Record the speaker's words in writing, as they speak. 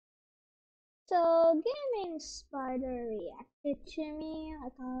So Gaming Spider reacted to me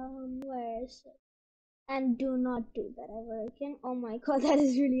like where is it? And do not do that ever again. Oh my god, that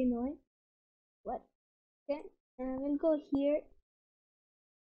is really annoying. What? Okay, and we'll go here.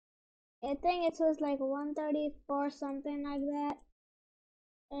 I think it was like 134 something like that.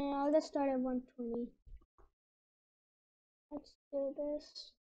 And I'll just start at 120. Let's do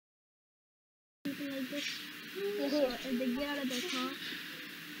this. Something like this. Yeah, so if they get out of their car,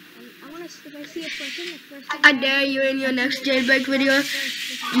 I want to, if I see a person, the first thing I dare you in your next jailbreak video.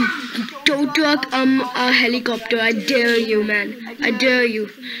 Don't talk a helicopter. I dare you, man. I dare you.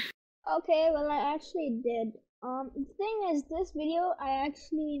 Okay, well I actually did. The thing is, this video I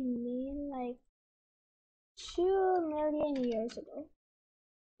actually made like 2 million years ago.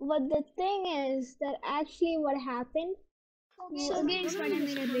 But the thing is that actually what happened. So Gaming Spider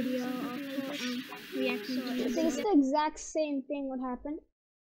made a video of reacting to So it's the exact same thing. What happened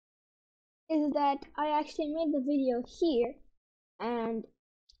is that I actually made the video here, and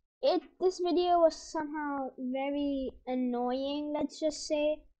this video was somehow very annoying, let's just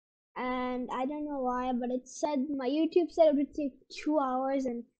say, and I don't know why, but it said my YouTube said it would take 2 hours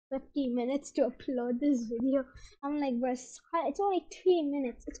and 50 minutes to upload this video. I'm like, bro, it's only 3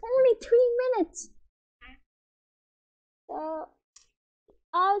 minutes. It's only 3 minutes. So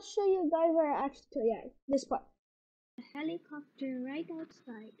I'll show you guys where I actually, yeah, this part. a helicopter right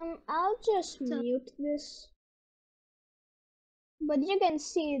outside. I'll just mute this. But you can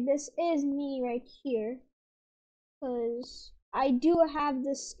see this is me right here, because I do have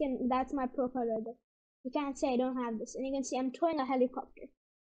this skin. That's my profile right there. You can't say I don't have this. And you can see I'm towing a helicopter.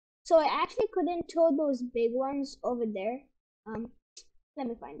 So I actually couldn't tow those big ones over there. Let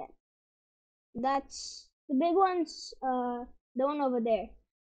me find that. That's the big ones, the one over there.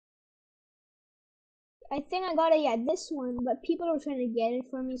 I think I got it, yeah, this one, but people were trying to get it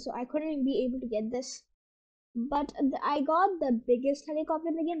for me, so I couldn't be able to get this. But I got the biggest helicopter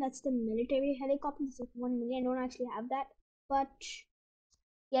in the game. That's the military helicopter. It's like 1 million. I don't actually have that. But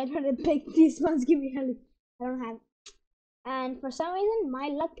yeah, I try to pick these ones. Give me heli. I don't have. And for some reason, my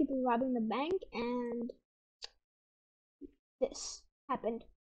luck, people robbing the bank, and this happened.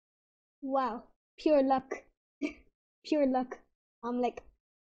 Wow, pure luck. Pure luck. I'm like,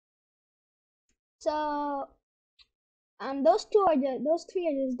 so those three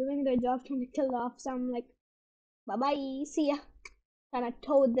are just doing their job trying to kill off. So I'm like, bye bye, see ya. Trying to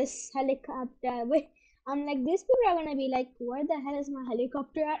tow this helicopter away. I'm like, these people are gonna be like, where the hell is my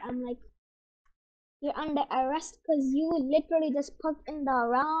helicopter at? I'm like, you're under arrest because you literally just parked in the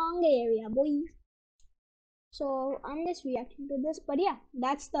wrong area, boy. So I'm just reacting to this, but yeah,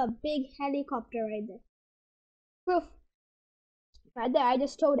 that's the big helicopter right there. Proof. Right there, I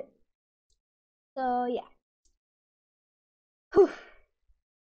just towed it. So yeah. Whew.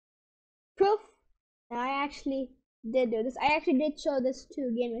 Proof that I actually did do this. I actually did show this to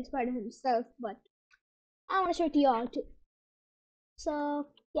Gaming Spider himself, but I want to show it to y'all too. So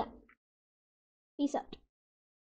yeah, peace out.